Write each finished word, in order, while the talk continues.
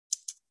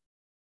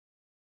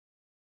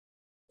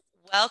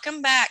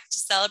Welcome back to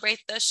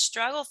Celebrate the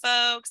Struggle,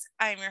 folks.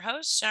 I'm your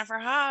host, Jennifer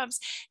Hobbs,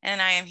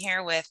 and I am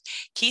here with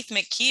Keith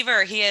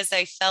McKeever. He is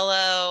a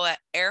fellow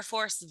Air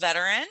Force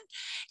veteran.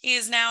 He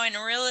is now in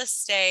real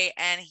estate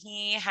and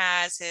he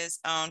has his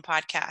own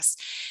podcast.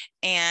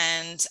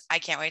 And I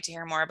can't wait to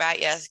hear more about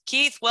you.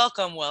 Keith,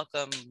 welcome. Well,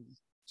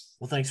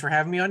 thanks for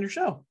having me on your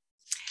show.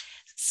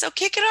 So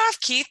kick it off,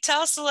 Keith. Tell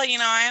us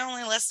I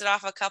only listed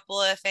off a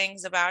couple of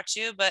things about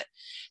you, but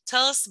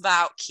tell us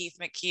about Keith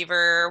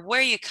McKeever,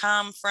 where you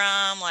come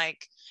from,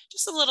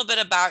 just a little bit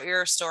about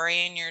your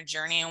story and your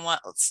journey and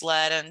what's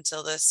led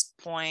until this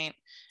point.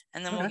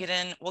 And then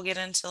we'll get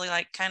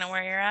into kind of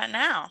where you're at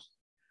now.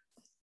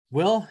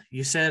 Well,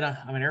 you said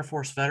I'm an Air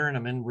Force veteran.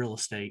 I'm in real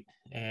estate,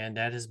 and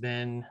that has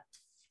been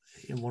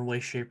in one way,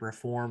 shape, or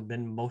form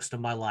been most of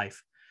my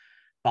life.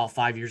 About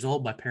 5 years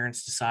old, my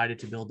parents decided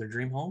to build their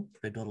dream home.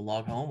 They built a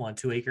log home on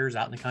 2 acres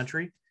out in the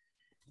country.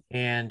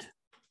 And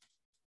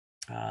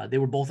they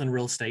were both in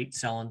real estate,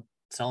 selling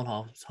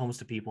homes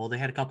to people. They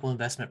had a couple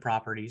investment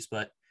properties,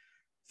 but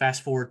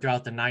fast forward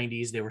throughout the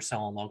 90s, they were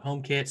selling log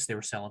home kits. They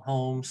were selling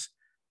homes.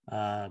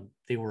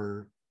 They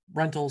were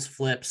rentals,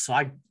 flips. So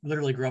I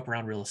literally grew up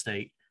around real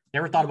estate.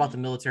 Never thought about the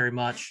military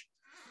much.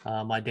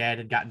 My dad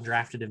had gotten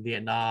drafted in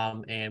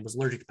Vietnam and was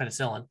allergic to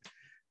penicillin.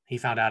 He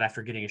found out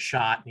after getting a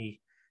shot, and he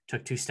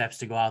took 2 steps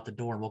to go out the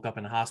door and woke up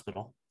in the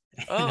hospital.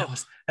 Oh.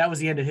 that was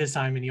the end of his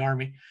time in the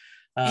Army.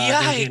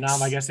 In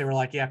Vietnam, I guess they were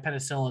like, yeah,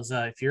 penicillin's,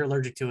 if you're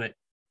allergic to it,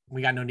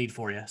 we got no need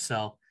for you.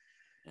 So,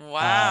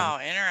 wow,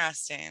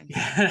 interesting.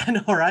 Yeah, I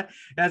know, right?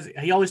 As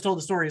he always told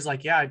the story, he's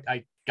like, yeah,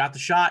 I got the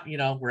shot,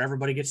 where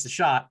everybody gets the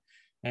shot,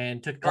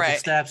 and took a couple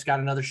steps, got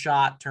another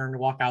shot, turned to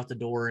walk out the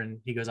door, and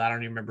he goes, I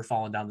don't even remember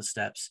falling down the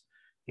steps.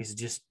 He said,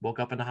 just woke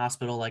up in the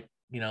hospital,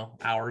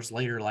 hours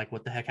later, like,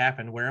 what the heck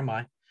happened? Where am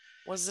I?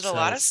 Was it a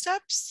lot of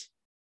steps?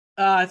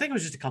 I think it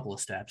was just a couple of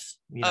steps.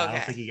 Okay. I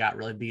don't think he got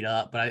really beat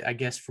up, but I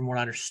guess from what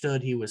I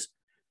understood, he was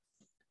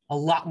a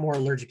lot more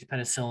allergic to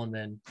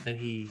penicillin than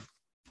he,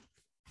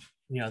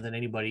 than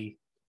anybody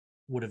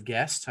would have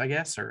guessed, I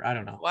guess, or I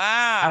don't know.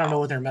 Wow. I don't know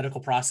what their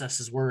medical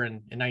processes were in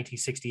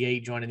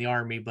 1968 joining the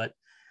Army, but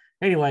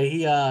anyway,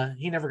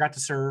 he never got to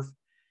serve.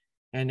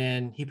 And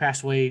then he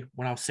passed away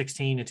when I was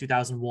 16 in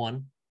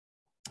 2001.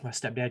 My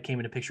stepdad came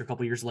into the picture a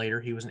couple of years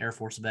later. He was an Air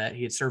Force vet.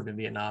 He had served in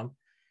Vietnam.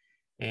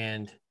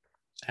 And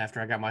after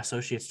I got my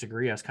associate's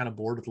degree, I was kind of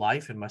bored with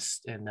life, and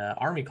the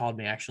Army called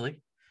me actually,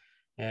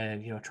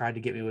 and tried to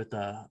get me with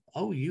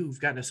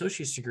you've got an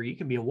associate's degree, you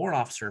can be a warrant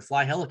officer,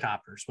 fly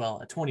helicopters. Well,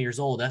 at 20 years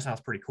old, that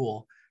sounds pretty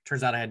cool.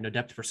 Turns out I had no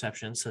depth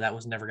perception, so that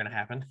was never going to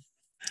happen.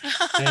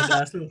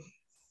 And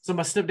so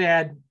my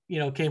stepdad,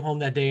 came home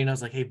that day, and I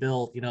was like, hey,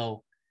 Bill,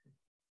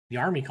 the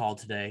Army called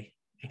today,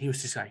 and he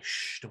was just like,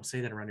 shh, don't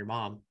say that around your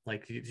mom.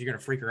 Like, you're going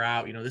to freak her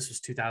out. This was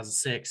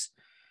 2006,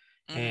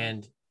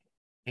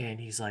 and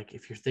he's like,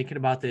 if you're thinking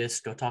about this,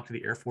 go talk to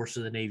the Air Force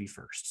or the Navy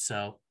first.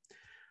 So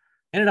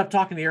ended up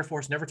talking to the Air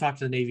Force, never talked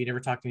to the Navy, never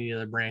talked to any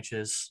other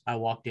branches. I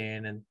walked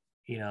in and,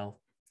 the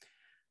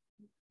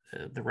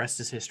rest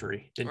is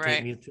history. Didn't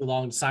take me too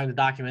long to sign the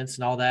documents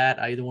and all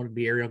that. I either wanted to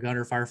be aerial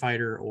gunner,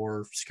 firefighter,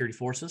 or security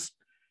forces.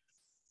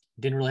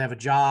 Didn't really have a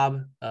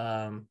job.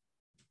 I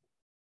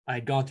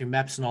had gone through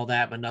MEPS and all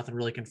that, but nothing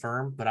really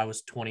confirmed. But I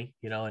was 20,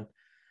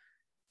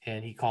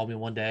 and he called me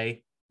one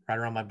day right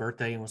around my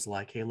birthday and was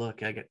like, hey,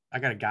 look, I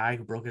got a guy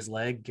who broke his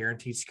leg,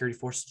 guaranteed security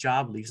forces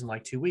job, leaves in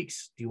like 2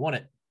 weeks. Do you want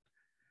it?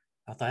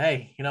 I thought,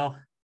 hey,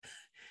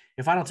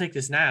 if I don't take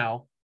this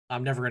now,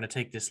 I'm never going to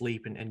take this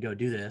leap and go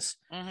do this.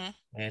 Mm-hmm.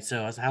 And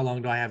so I was, how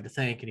long do I have to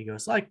think? And he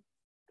goes, I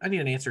need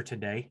an answer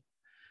today.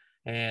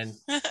 And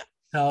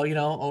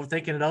so,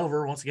 thinking it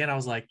over, once again, I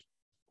was like,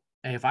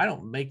 hey, if I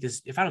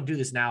don't do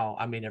this now,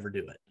 I may never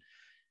do it.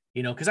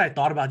 Because I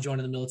thought about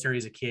joining the military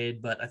as a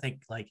kid, but I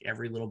think like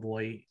every little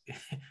boy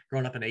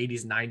growing up in the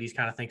 80s, 90s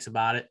kind of thinks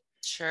about it.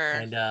 Sure.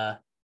 And so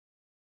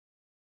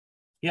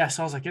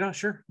I was like,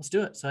 sure, let's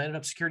do it. So I ended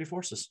up security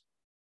forces.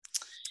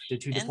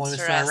 Did 2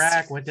 deployments to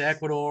Iraq, went to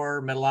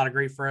Ecuador, met a lot of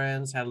great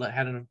friends, had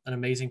an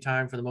amazing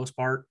time for the most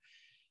part.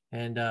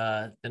 And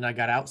then I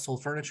got out,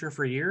 sold furniture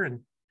for a year, and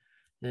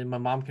then my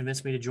mom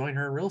convinced me to join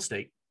her in real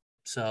estate.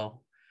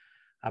 So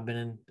I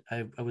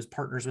was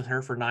partners with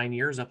her for 9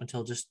 years up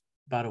until just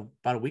about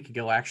a week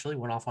ago, actually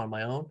went off on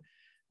my own,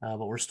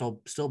 but we're still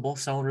both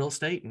selling real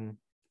estate, and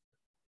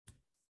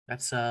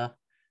that's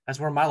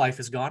where my life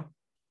has gone.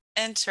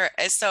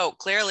 So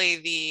clearly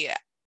the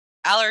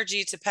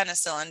allergy to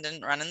penicillin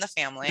didn't run in the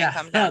family and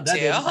come down to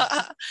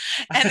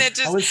and it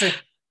just, I would say,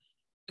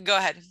 go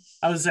ahead.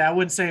 I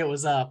wouldn't say it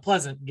was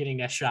pleasant getting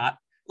that shot.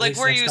 Like,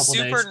 were you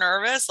super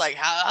nervous? Like,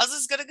 how's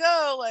this gonna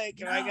go?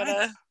 Like,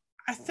 I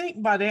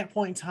think by that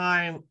point in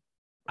time,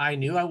 I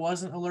knew I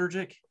wasn't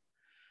allergic.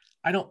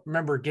 I don't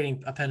remember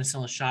getting a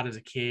penicillin shot as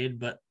a kid,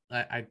 but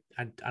I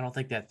don't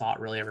think that thought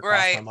really ever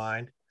crossed my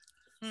mind.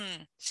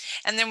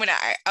 And then when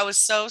I was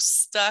so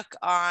stuck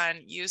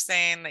on you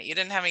saying that you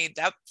didn't have any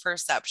depth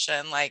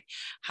perception, like,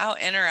 how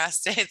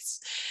interesting.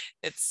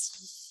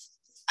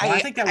 I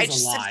think that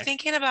was a lie.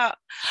 Thinking about,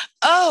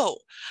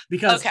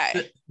 because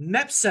the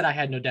MEPS said I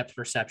had no depth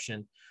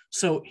perception.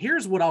 So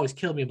here's what always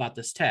killed me about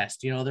this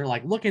test. They're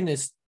like, look in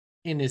this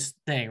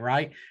thing,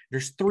 right?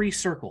 There's 3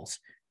 circles.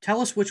 Tell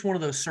us which one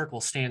of those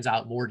circles stands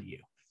out more to you.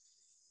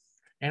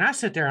 And I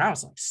sit there and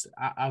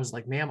I was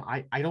like, ma'am,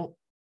 I don't,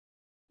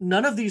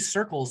 none of these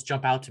circles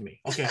jump out to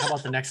me. Okay, how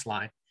about the next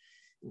line?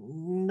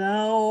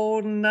 No,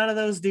 none of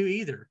those do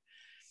either.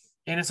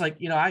 And it's like,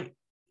 I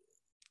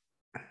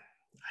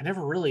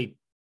never really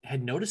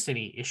had noticed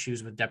any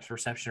issues with depth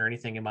perception or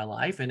anything in my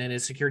life. And then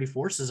as security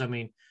forces, I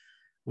mean,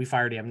 we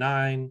fired the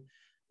M9,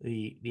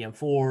 the M4,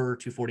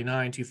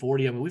 249,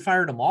 240. I mean, we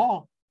fired them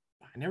all.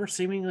 I never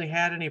seemingly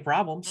had any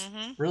problems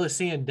really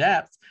seeing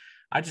depth.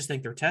 I just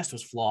think their test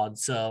was flawed.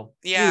 So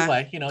either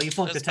way, you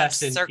flunk the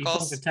test in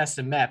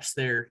MEPS,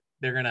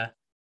 they're gonna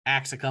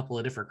axe a couple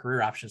of different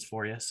career options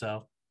for you.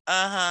 So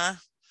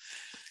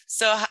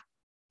So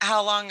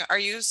how long are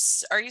you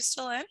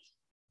still in?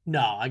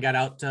 No, I got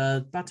out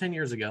about 10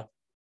 years ago.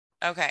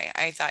 Okay,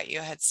 I thought you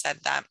had said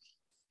that.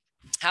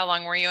 How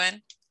long were you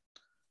in?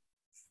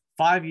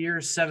 5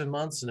 years, 7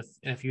 months, and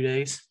a few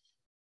days.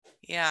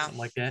 Yeah, something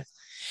like that.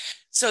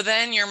 So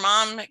then your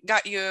mom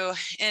got you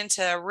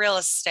into real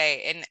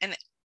estate, and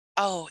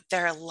oh,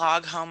 their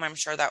log home. I'm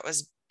sure that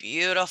was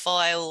beautiful.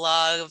 I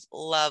love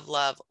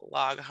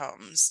log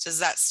homes. Is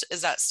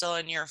that still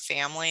in your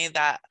family,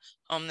 that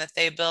home that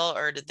they built,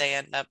 or did they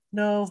end up?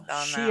 No,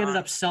 she ended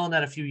up selling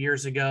that a few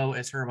years ago.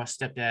 As her and my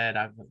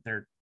stepdad,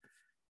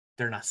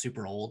 they're not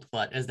super old,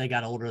 but as they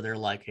got older, they're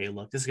like, hey,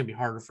 look, this is gonna be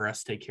harder for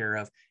us to take care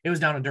of. It was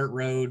down a dirt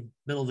road,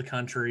 middle of the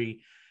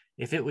country.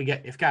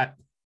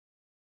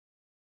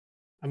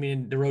 I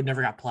mean, the road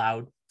never got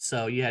plowed,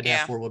 so you had to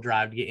have 4-wheel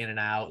drive to get in and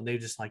out. And they were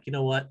just like, you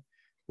know what?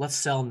 Let's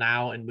sell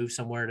now and move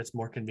somewhere that's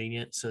more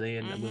convenient. So they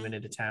ended up moving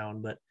into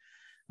town. But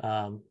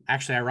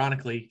actually,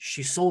 ironically,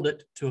 she sold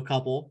it to a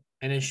couple,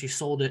 and then she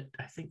sold it,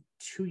 I think,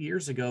 2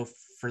 years ago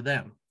for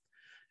them.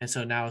 And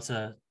so now it's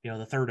the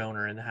third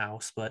owner in the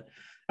house. But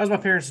that was my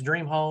parents'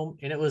 dream home,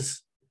 and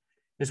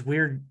it's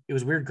weird. It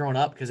was weird growing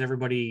up because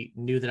everybody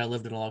knew that I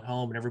lived in a log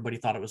home, and everybody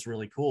thought it was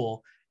really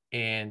cool.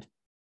 And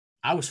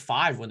I was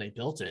 5 when they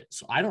built it,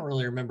 so I don't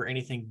really remember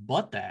anything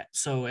but that.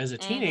 So as a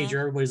teenager,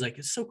 everybody's like,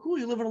 "It's so cool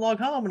you live in a log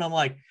home," and I'm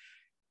like,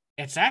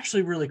 "It's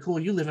actually really cool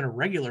you live in a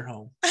regular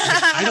home."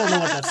 Like, I don't know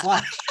what that's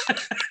like.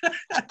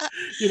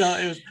 It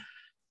was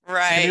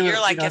right. You're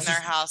like in their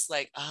house,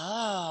 like,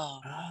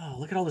 oh,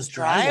 look at all this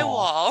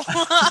drywall.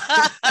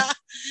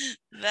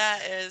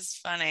 That is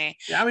funny.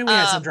 Yeah, I mean, we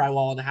had some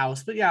drywall in the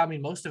house, but yeah, I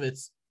mean, most of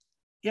it's,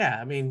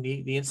 I mean,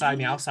 the inside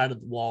and the outside of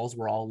the walls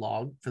were all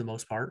log for the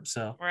most part.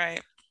 So right.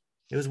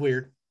 It was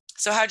weird.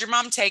 So how'd your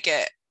mom take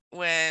it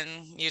when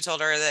you told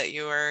her that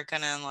you were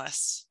going to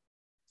enlist?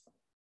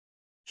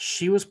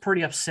 She was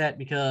pretty upset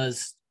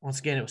because, once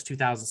again, it was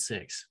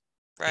 2006.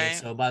 Right. And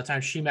so by the time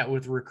she met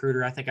with the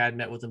recruiter, I think I had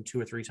met with him 2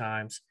 or 3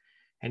 times,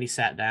 and he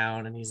sat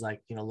down and he's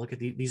like, look at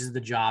these are the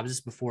jobs. This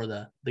is before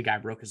the guy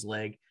broke his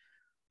leg.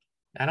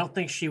 I don't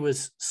think she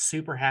was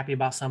super happy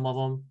about some of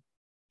them.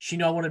 She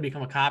knew I wanted to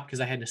become a cop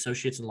because I had an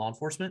associates in law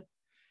enforcement.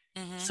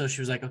 So she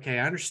was like, okay,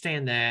 I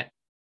understand that.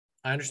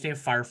 I understand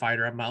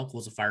firefighter. My uncle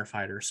was a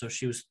firefighter. So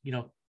she was,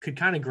 could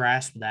kind of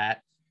grasp that,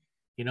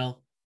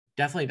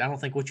 definitely. I don't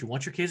think what you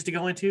want your kids to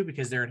go into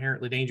because they're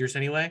inherently dangerous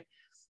anyway.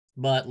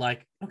 But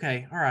like,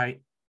 okay, all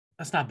right,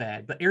 that's not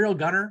bad. But aerial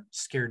gunner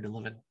scared the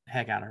living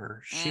heck out of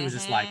her. She was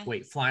just like,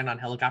 wait, flying on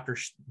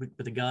helicopters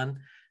with a gun?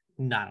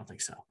 No, I don't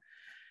think so.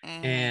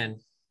 And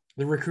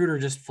the recruiter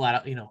just flat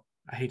out,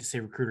 I hate to say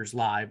recruiters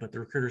lie, but the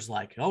recruiter's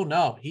like, oh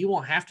no, he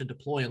won't have to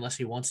deploy unless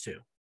he wants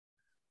to.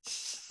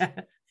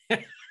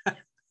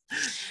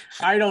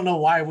 I don't know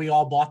why we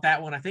all bought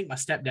that one. I think my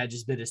stepdad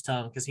just bit his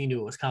tongue because he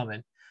knew it was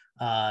coming.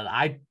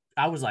 I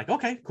was like,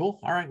 okay, cool.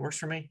 All right. Works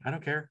for me. I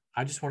don't care.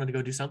 I just wanted to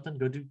go do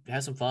something,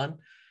 have some fun,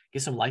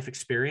 get some life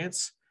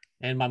experience.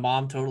 And my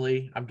mom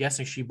totally, I'm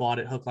guessing she bought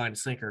it hook, line, and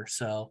sinker.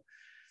 So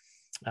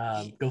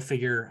go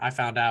figure. I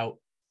found out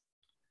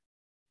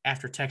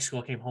after tech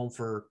school, I came home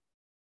for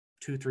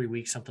 2-3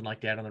 weeks, something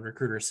like that, on the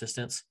recruiter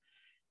assistance.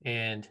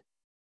 And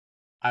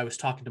I was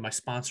talking to my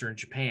sponsor in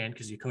Japan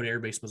because Yokota Air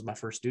Base was my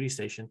first duty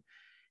station.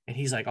 And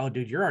he's like, oh,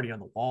 dude, you're already on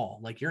the wall.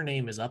 Like, your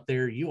name is up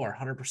there. You are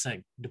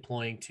 100%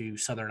 deploying to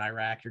Southern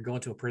Iraq. You're going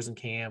to a prison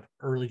camp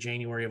early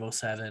January of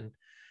 2007.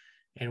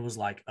 And it was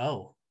like,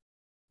 oh,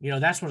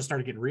 that's when it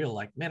started getting real.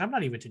 Like, man, I'm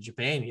not even to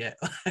Japan yet.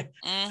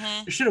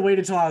 I should have waited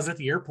until I was at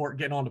the airport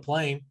getting on the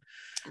plane.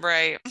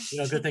 Right.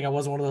 Good thing I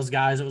wasn't one of those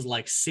guys that was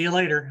like, see you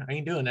later. I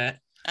ain't doing that.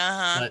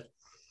 But,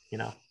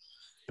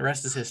 the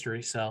rest is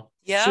history. So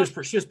she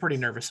was pretty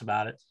nervous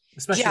about it,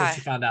 especially when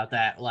she found out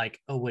that, like,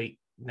 oh, wait,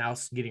 now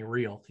it's getting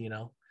real,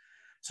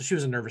 So she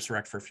was a nervous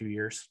wreck for a few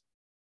years.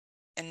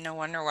 And no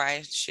wonder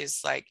why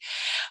she's like,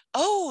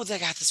 oh, they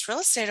got this real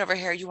estate over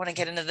here. You want to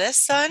get into this,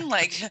 son?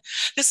 Like,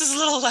 this is a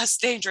little less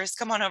dangerous.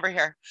 Come on over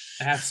here.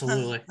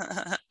 Absolutely.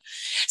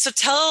 So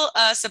tell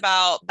us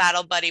about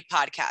Battle Buddy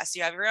Podcast.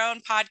 You have your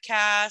own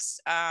podcast.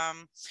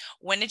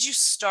 When did you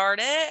start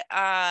it?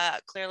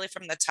 Clearly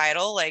from the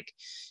title, like,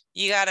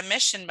 you got a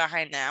mission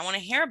behind that. I want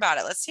to hear about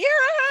it. Let's hear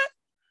it.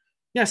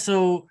 Yeah.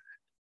 So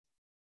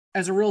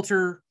as a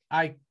realtor,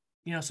 I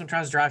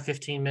sometimes drive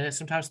 15 minutes,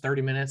 sometimes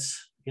 30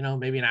 minutes,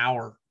 maybe an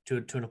hour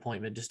to an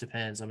appointment. Just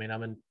depends. I mean,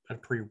 I'm in a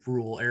pretty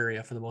rural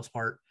area for the most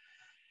part.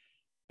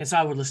 And so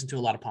I would listen to a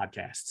lot of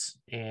podcasts,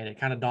 and it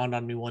kind of dawned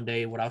on me one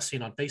day what I was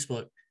seeing on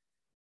Facebook,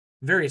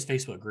 various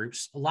Facebook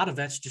groups. A lot of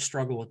vets just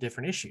struggle with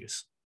different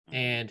issues,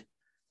 and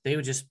they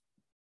would just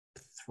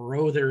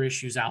throw their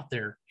issues out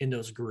there in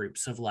those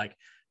groups of like,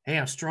 hey,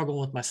 I'm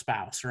struggling with my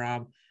spouse, or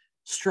I'm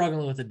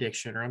struggling with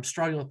addiction, or I'm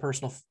struggling with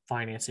personal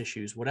finance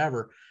issues,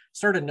 whatever.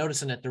 Started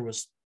noticing that there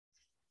was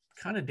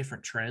kind of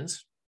different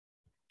trends,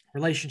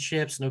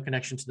 relationships, no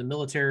connection to the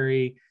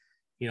military,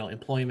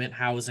 employment,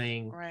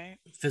 housing, Right.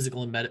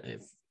 physical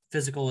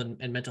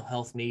and mental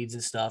health needs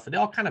and stuff. And they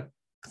all kind of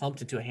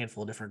clumped into a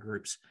handful of different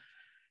groups.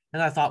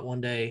 And I thought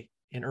one day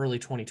in early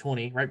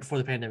 2020, right before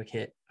the pandemic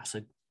hit, I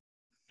said,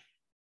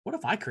 what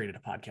if I created a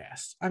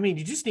podcast? I mean,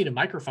 you just need a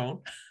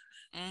microphone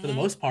for the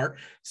most part.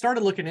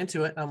 Started looking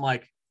into it, and I'm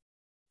like,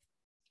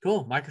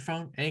 cool,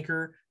 microphone,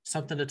 anchor,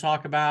 something to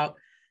talk about.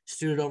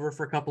 Stewed it over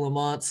for a couple of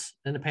months.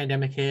 Then the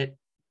pandemic hit,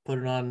 put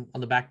it on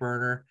the back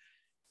burner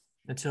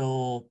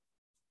until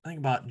I think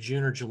about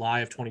June or July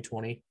of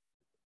 2020.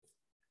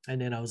 And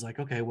then I was like,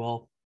 okay,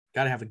 well,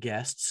 got to have a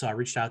guest. So I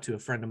reached out to a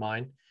friend of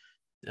mine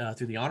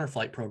through the Honor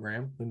Flight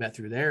program. We met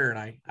through there, and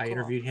I Cool.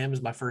 interviewed him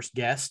as my first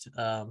guest.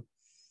 And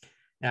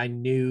I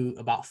knew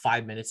about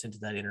 5 minutes into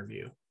that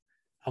interview,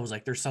 I was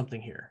like, there's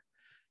something here.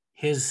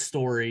 His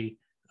story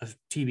of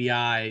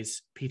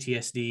TBIs,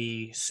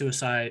 PTSD,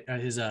 suicide,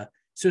 his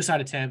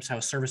suicide attempts, how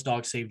a service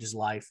dog saved his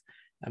life.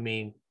 I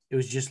mean, it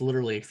was just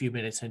literally a few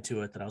minutes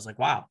into it that I was like,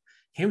 wow,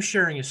 him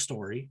sharing his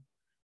story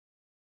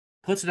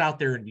puts it out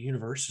there in the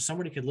universe. So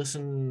somebody could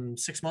listen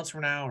 6 months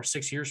from now, or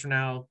 6 years from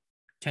now,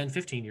 10,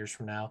 15 years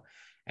from now,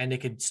 and they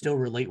could still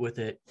relate with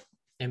it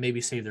and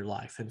maybe save their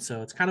life. And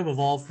so it's kind of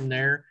evolved from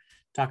there.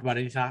 Talk about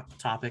any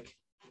topic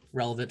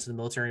relevant to the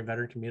military and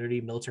veteran community,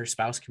 military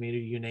spouse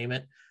community, you name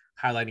it,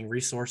 highlighting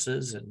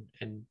resources.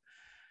 And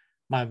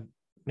my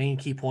main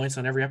key points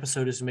on every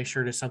episode is to make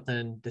sure it's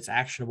something that's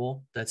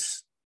actionable,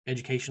 that's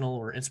educational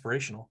or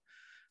inspirational,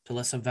 to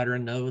let some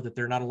veteran know that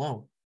they're not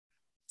alone.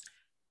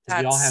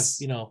 Because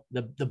we all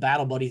have, the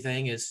battle buddy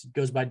thing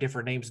goes by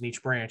different names in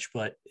each branch,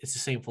 but it's the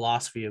same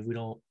philosophy of we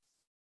don't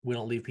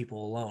leave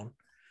people alone.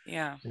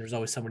 Yeah. And there's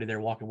always somebody there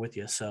walking with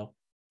you. So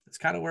it's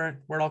kind of where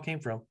it all came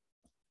from.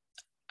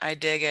 I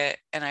dig it.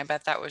 And I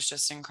bet that was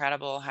just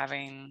incredible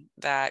having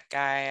that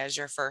guy as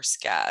your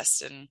first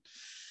guest and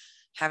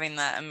having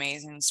that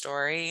amazing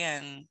story,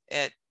 and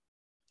it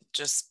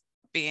just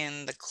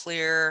being the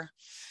clear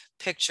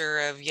picture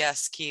of,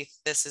 yes, Keith,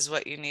 this is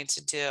what you need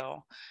to do.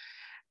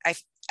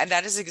 And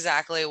that is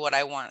exactly what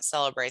I want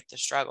Celebrate the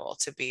Struggle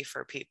to be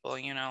for people,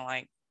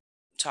 like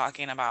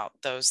talking about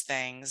those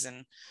things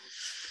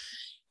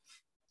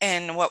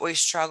and what we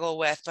struggle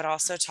with, but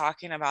also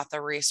talking about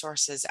the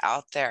resources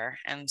out there.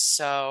 And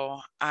so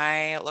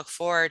I look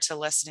forward to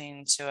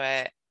listening to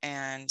it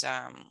and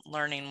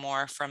learning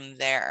more from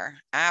there.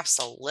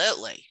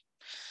 Absolutely.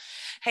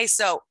 Hey,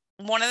 so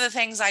one of the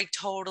things I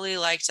totally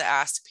like to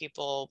ask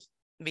people,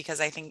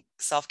 because I think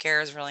self-care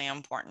is really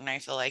important. I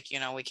feel like,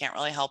 we can't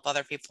really help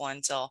other people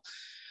until,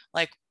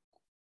 like,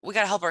 we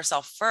got to help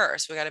ourselves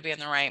first. We got to be in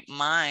the right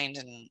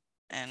mind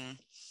and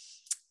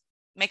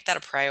make that a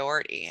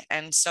priority.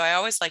 And so I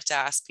always like to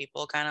ask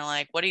people kind of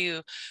like, what do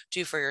you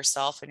do for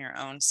yourself and your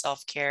own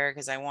self-care?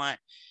 Because I want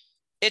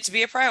it to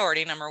be a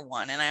priority, number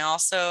one. And I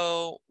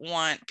also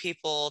want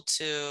people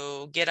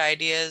to get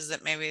ideas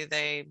that maybe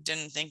they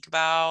didn't think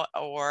about,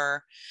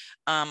 or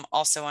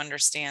also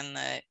understand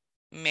that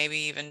maybe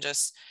even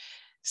just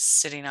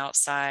sitting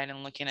outside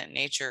and looking at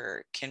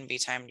nature can be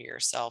time to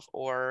yourself,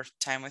 or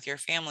time with your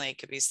family. It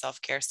could be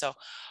self-care. So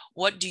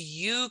what do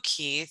you,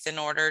 Keith, in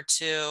order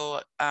to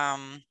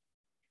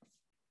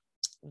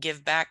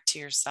give back to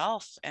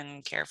yourself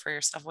and care for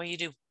yourself? What do you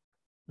do?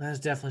 That's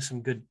definitely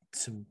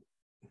some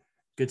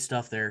good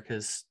stuff there,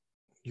 because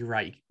you're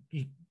right.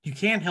 You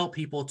can help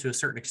people to a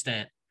certain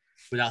extent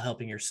without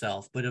helping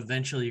yourself, but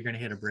eventually you're going to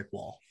hit a brick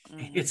wall.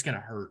 Mm-hmm. It's going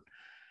to hurt.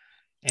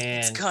 And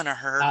it's going to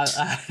hurt.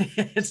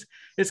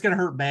 It's going to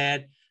hurt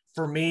bad.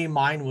 For me,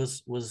 mine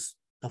was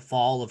the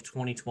fall of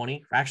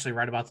 2020, actually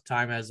right about the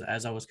time as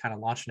I was kind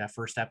of launching that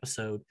first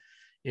episode.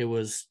 It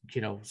was,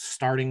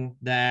 starting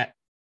that.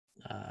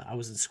 I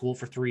was in school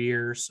for 3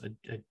 years.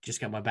 I just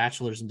got my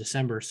bachelor's in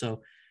December.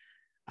 So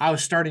I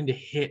was starting to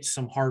hit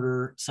some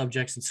harder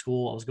subjects in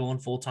school. I was going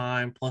full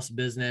time plus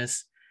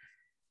business,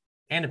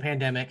 and the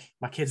pandemic.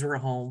 My kids were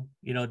at home,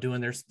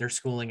 doing their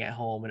schooling at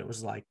home. And it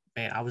was like,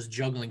 man, I was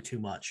juggling too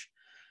much.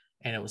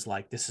 And it was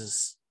like, this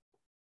is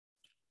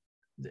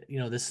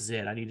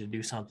it. I need to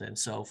do something.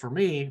 So for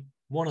me,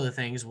 one of the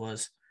things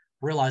was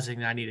realizing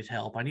that I needed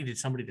help. I needed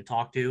somebody to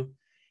talk to.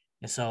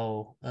 And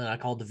so I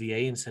called the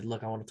VA and said,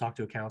 look, I want to talk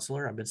to a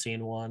counselor. I've been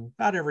seeing one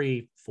about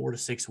every 4 to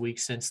 6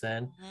 weeks since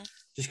then. Mm-hmm.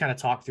 Just kind of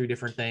talk through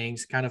different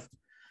things.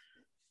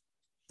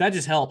 That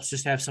just helps,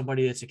 just have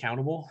somebody that's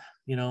accountable,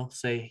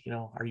 say,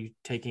 are you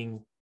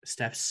taking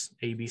steps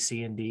A, B,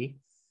 C, and D?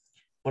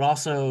 But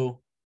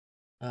also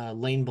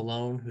Lane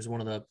Balone, who's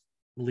one of the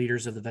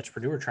leaders of the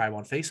Vetrepreneur Tribe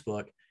on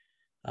Facebook.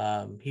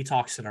 He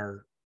talks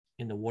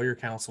in the Warrior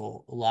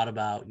Council a lot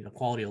about,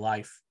 quality of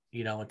life,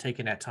 and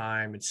taking that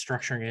time and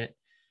structuring it.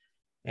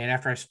 And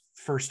after I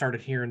first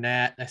started hearing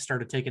that, I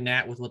started taking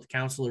that with what the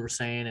counselor was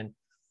saying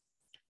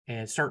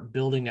and start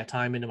building that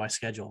time into my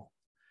schedule.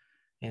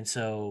 And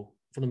so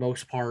for the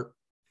most part,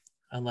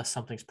 unless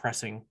something's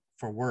pressing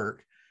for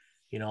work,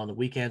 on the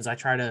weekends, I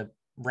try to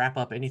wrap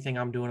up anything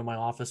I'm doing in my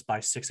office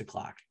by 6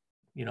 o'clock,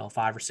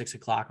 5 or 6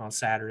 o'clock on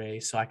Saturday.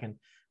 So I can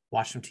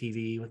watch some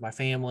TV with my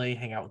family,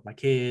 hang out with my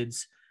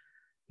kids,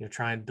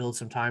 try and build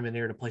some time in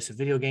there to play some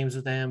video games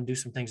with them, do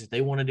some things that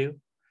they want to do,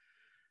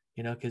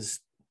 because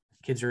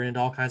kids are into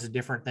all kinds of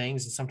different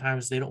things. And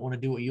sometimes they don't want to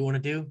do what you want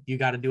to do. You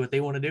got to do what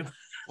they want to do.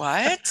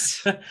 What?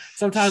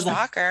 Sometimes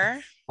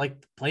Shocker.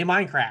 like play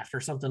Minecraft or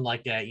something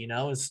like that,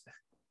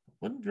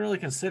 wouldn't really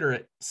consider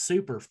it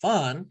super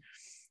fun,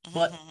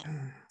 but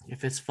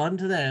if it's fun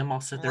to them,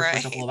 I'll sit there for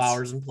a couple of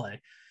hours and play.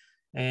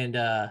 And,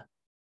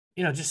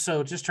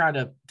 just try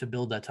to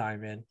build that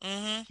time in,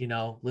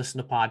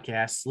 listen to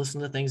podcasts,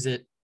 listen to things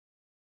that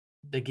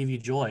give you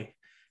joy,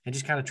 and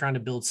just kind of trying to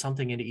build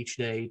something into each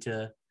day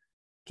to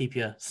keep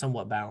you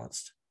somewhat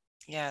balanced.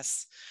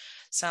 Yes.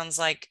 Sounds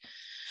like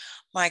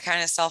my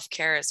kind of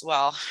self-care as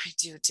well. I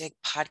do dig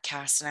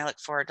podcasts and I look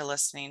forward to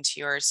listening to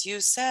yours. You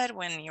said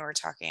when you were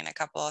talking a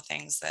couple of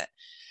things that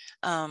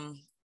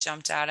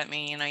jumped out at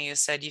me. You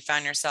said you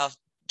found yourself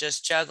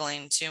just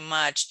juggling too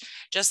much.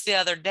 Just the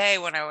other day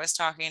when I was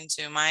talking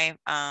to my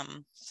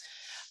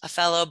a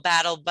fellow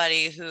battle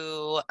buddy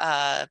who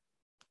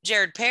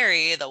Jared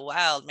Perry, the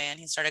wild man,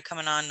 he started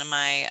coming on to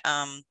my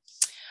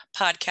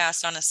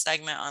podcast on a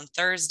segment on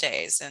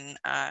Thursdays. And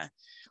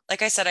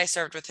like I said, I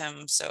served with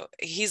him. So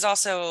he's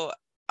also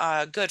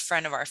a good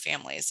friend of our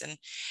families. And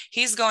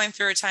he's going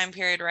through a time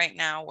period right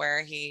now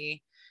where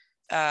he,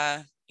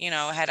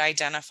 had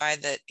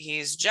identified that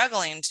he's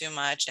juggling too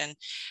much. And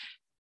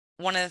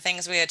one of the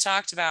things we had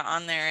talked about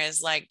on there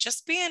is like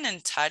just being in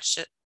touch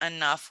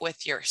enough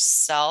with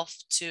yourself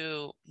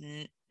to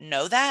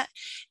know that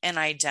and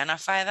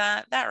identify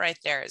that right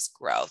there is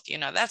growth.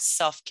 That's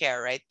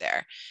self-care right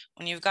there.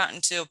 When you've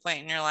gotten to a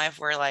point in your life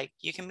where like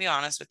you can be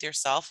honest with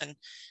yourself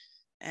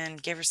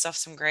and give yourself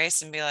some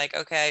grace and be like,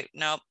 okay,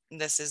 nope,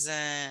 this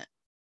isn't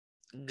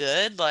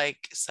good.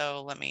 Like,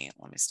 so let me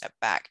step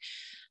back.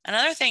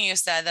 Another thing you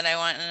said that I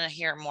wanted to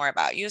hear more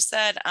about, you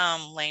said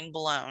Lane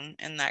Balone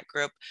in that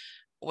group,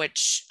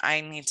 which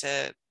I need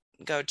to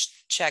go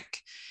check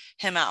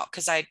him out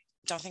because I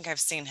don't think I've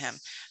seen him.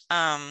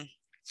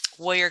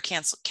 Warrior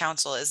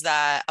Council, is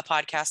that a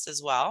podcast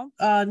as well?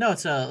 No,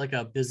 it's like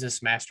a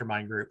business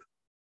mastermind group.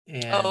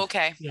 And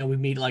okay. We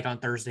meet like on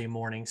Thursday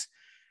mornings.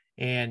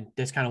 And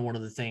that's kind of one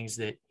of the things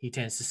that he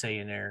tends to say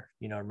in there,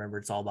 remember,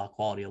 it's all about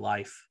quality of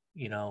life,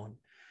 and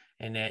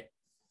that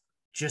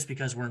just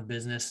because we're in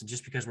business and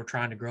just because we're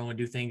trying to grow and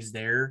do things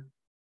there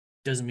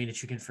doesn't mean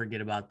that you can forget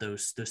about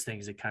those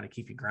things that kind of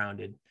keep you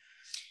grounded,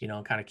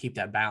 and kind of keep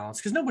that balance,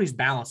 because nobody's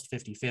balanced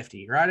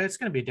 50-50, right? It's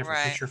going to be a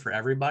different picture for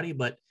everybody,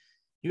 but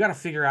you got to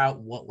figure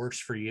out what works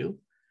for you.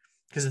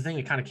 Because the thing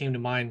that kind of came to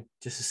mind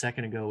just a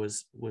second ago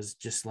was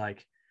just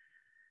like,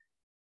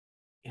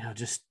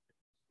 just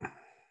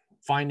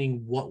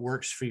finding what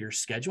works for your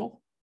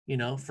schedule,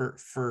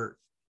 for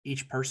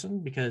each person,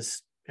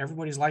 because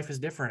everybody's life is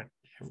different.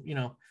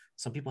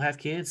 Some people have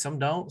kids, some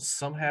don't,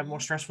 some have more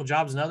stressful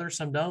jobs than others,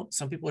 some don't.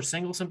 Some people are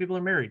single, some people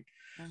are married,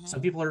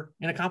 some people are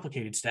in a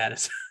complicated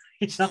status.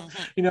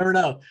 You never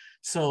know.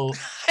 So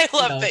I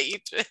love that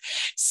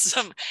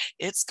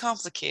it's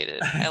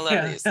complicated. I love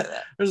that you say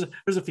that.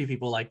 There's a few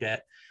people like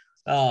that.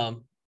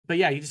 But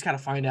yeah, you just got to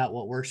find out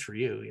what works for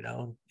you,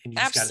 and you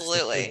just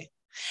absolutely.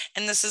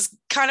 And this is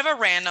kind of a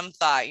random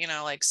thought,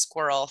 like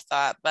squirrel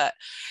thought, but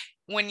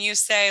when you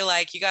say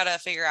like you got to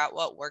figure out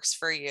what works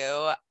for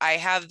you, I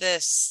have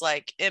this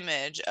like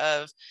image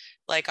of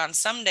like on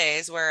some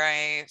days where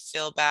I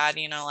feel bad,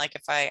 like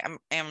if I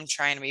am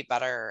trying to be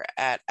better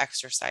at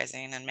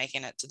exercising and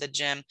making it to the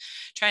gym,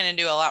 trying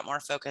to do a lot more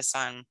focus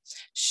on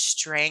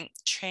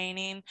strength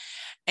training.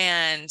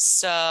 And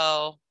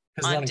so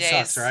because running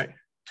sucks, right?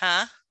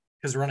 Huh?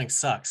 Because running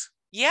sucks.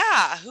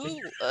 Yeah,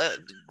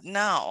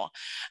 no.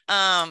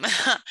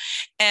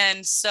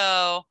 And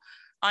so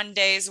on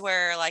days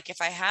where like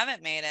if I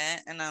haven't made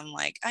it and I'm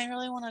like, I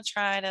really want to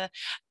try to,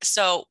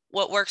 so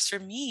what works for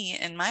me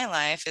in my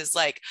life is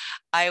like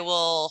I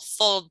will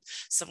fold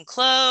some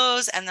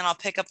clothes and then I'll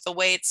pick up the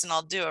weights and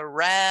I'll do a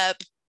rep,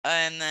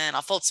 and then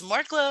I'll fold some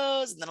more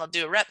clothes and then I'll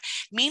do a rep.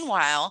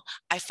 Meanwhile,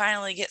 I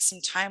finally get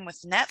some time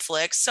with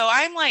Netflix. So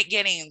I'm like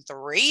getting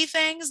 3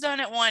 things done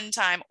at one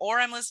time, or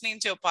I'm listening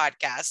to a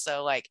podcast.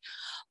 So like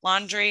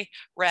laundry,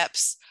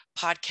 reps,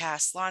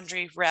 podcast,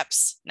 laundry,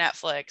 reps,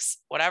 Netflix,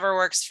 whatever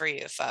works for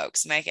you,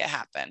 folks, make it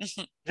happen.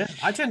 Yeah,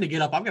 I tend to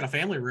get up. I've got a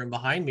family room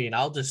behind me and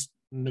I'll just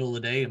middle of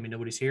the day. I mean,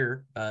 nobody's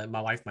here.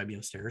 My wife might be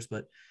upstairs,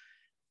 but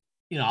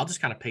I'll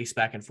just kind of pace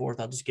back and forth.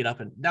 I'll just get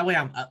up, and that way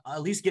I'm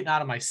at least getting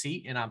out of my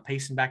seat and I'm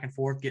pacing back and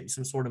forth, getting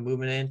some sort of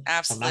movement in.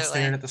 Absolutely. So I'm not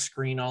staring at the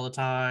screen all the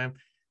time.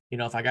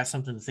 if I got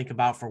something to think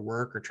about for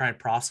work or try and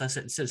process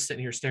it, instead of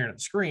sitting here staring at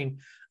the screen,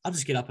 I'll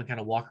just get up and kind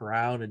of walk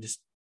around and just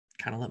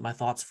kind of let my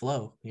thoughts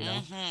flow,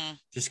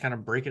 just kind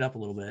of break it up a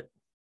little bit.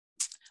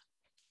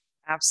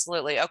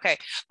 Absolutely. Okay.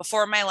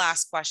 Before my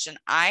last question,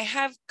 I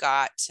have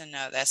got to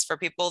know this for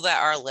people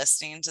that are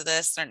listening to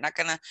this. They're not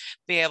going to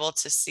be able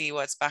to see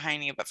what's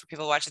behind you, but for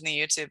people watching the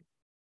YouTube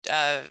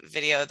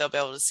video, they'll be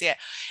able to see it.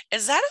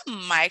 Is that a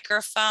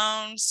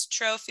microphone's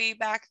trophy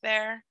back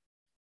there?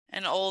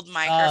 An old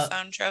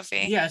microphone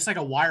trophy? Yeah, it's like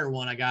a wire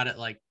one. I got it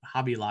like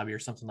Hobby Lobby or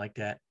something like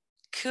that.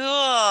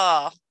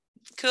 Cool.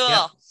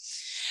 Yep.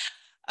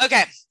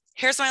 Okay.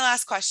 Here's my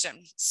last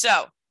question.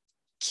 So,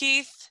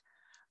 Keith,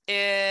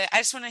 I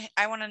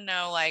want to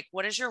know, like,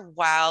 what is your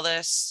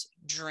wildest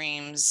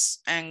dreams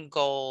and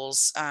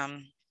goals?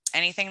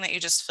 Anything that you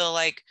just feel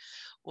like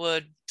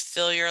would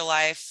fill your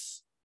life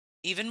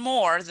even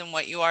more than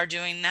what you are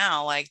doing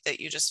now, like that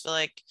you just feel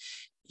like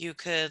you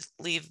could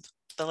leave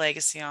the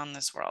legacy on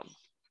this world.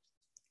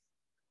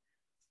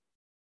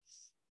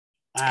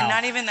 Wow. And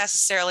not even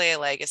necessarily a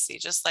legacy,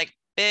 just like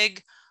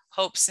big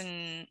hopes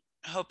and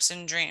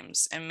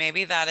dreams. And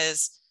maybe that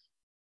is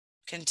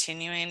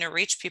continuing to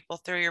reach people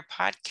through your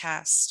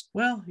podcast.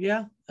 Well,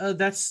 yeah,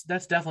 that's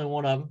definitely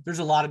one of them. There's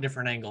a lot of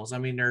different angles. I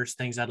mean, there's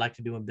things I'd like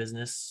to do in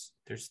business.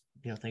 There's,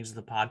 things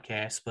with the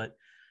podcast, but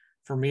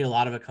for me, a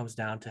lot of it comes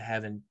down to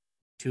having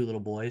 2 little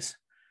boys.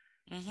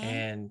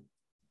 And,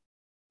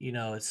 you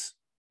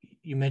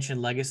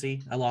mentioned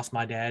legacy. I lost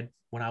my dad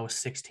when I was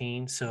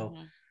 16. So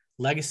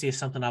legacy is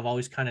something I've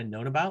always kind of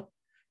known about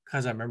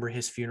because I remember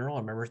his funeral. I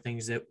remember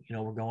things that,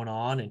 were going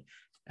on. And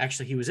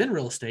actually he was in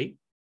real estate.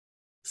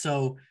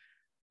 So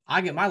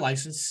I get my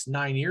license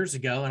 9 years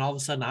ago, and all of a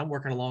sudden I'm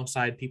working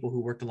alongside people who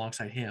worked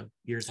alongside him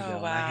years ago. Wow.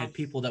 And I had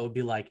people that would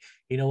be like,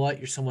 you know what,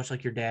 you're so much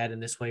like your dad in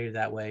this way or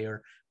that way,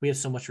 or we have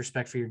so much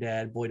respect for your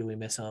dad. Boy, do we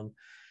miss him,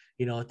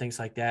 things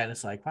like that. And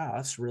it's like, wow,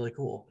 that's really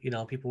cool.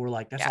 People were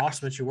like, that's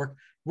awesome that you're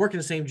working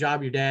the same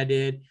job your dad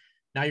did.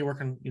 Now you're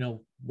working,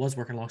 was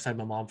working alongside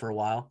my mom for a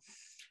while.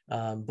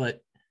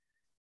 But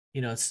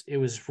it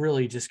was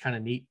really just kind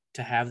of neat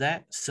to have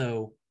that.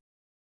 So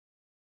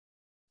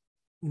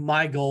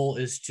my goal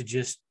is to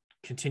just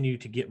continue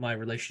to get my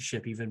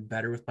relationship even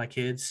better with my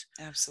kids.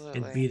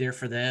 Absolutely. And be there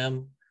for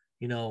them,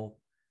 do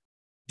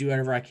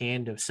whatever I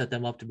can to set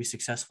them up to be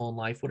successful in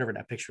life, whatever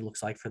that picture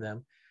looks like for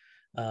them.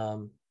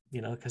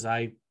 Because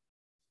I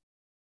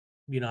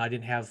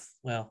didn't have,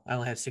 I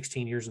only had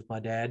 16 years with my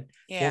dad.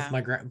 Yeah.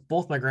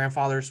 Both my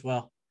grandfathers,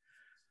 one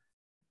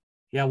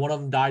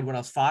of them died when I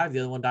was 5. The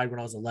other one died when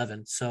I was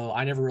 11. So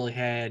I never really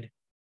had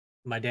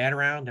my dad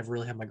around, never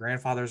really had my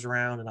grandfathers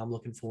around. And I'm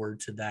looking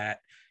forward to that.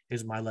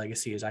 Is my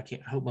legacy. Is I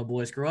hope my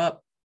boys grow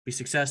up, be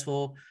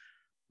successful,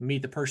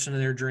 meet the person of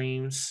their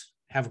dreams,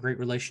 have a great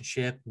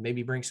relationship,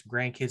 maybe bring some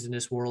grandkids in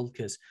this world.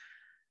 Because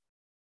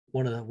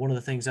one of the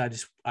things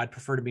I'd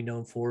prefer to be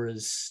known for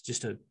is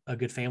just a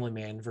good family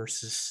man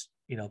versus,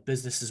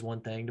 business is one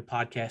thing, the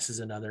podcast is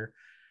another.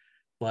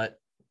 But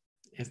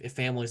if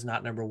family is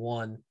not number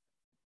one,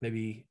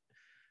 maybe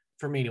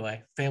for me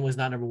anyway, family is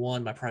not number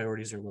one, my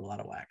priorities are a little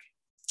out of whack.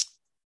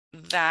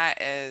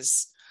 That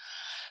is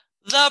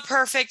the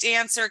perfect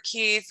answer,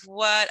 Keith.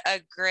 What a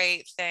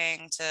great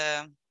thing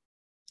to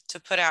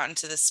put out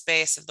into the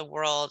space of the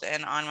world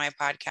and on my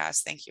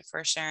podcast. Thank you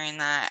for sharing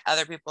that.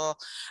 Other people,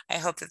 I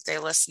hope that they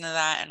listen to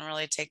that and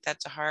really take that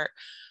to heart.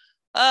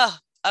 Oh,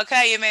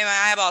 okay. You made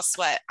my eyeballs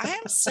sweat. I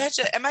am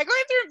am I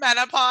going through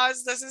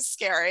menopause? This is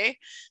scary.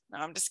 No,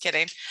 I'm just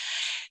kidding.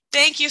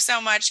 Thank you so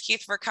much,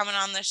 Keith, for coming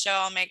on the show.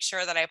 I'll make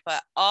sure that I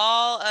put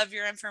all of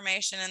your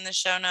information in the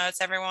show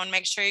notes. Everyone,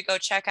 make sure you go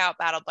check out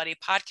Battle Buddy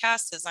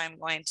Podcast, as I'm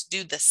going to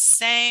do the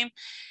same.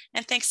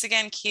 And thanks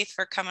again, Keith,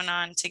 for coming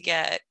on to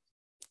get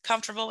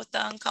comfortable with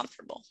the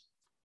uncomfortable.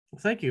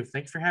 Well, thank you.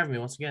 Thanks for having me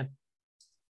once again.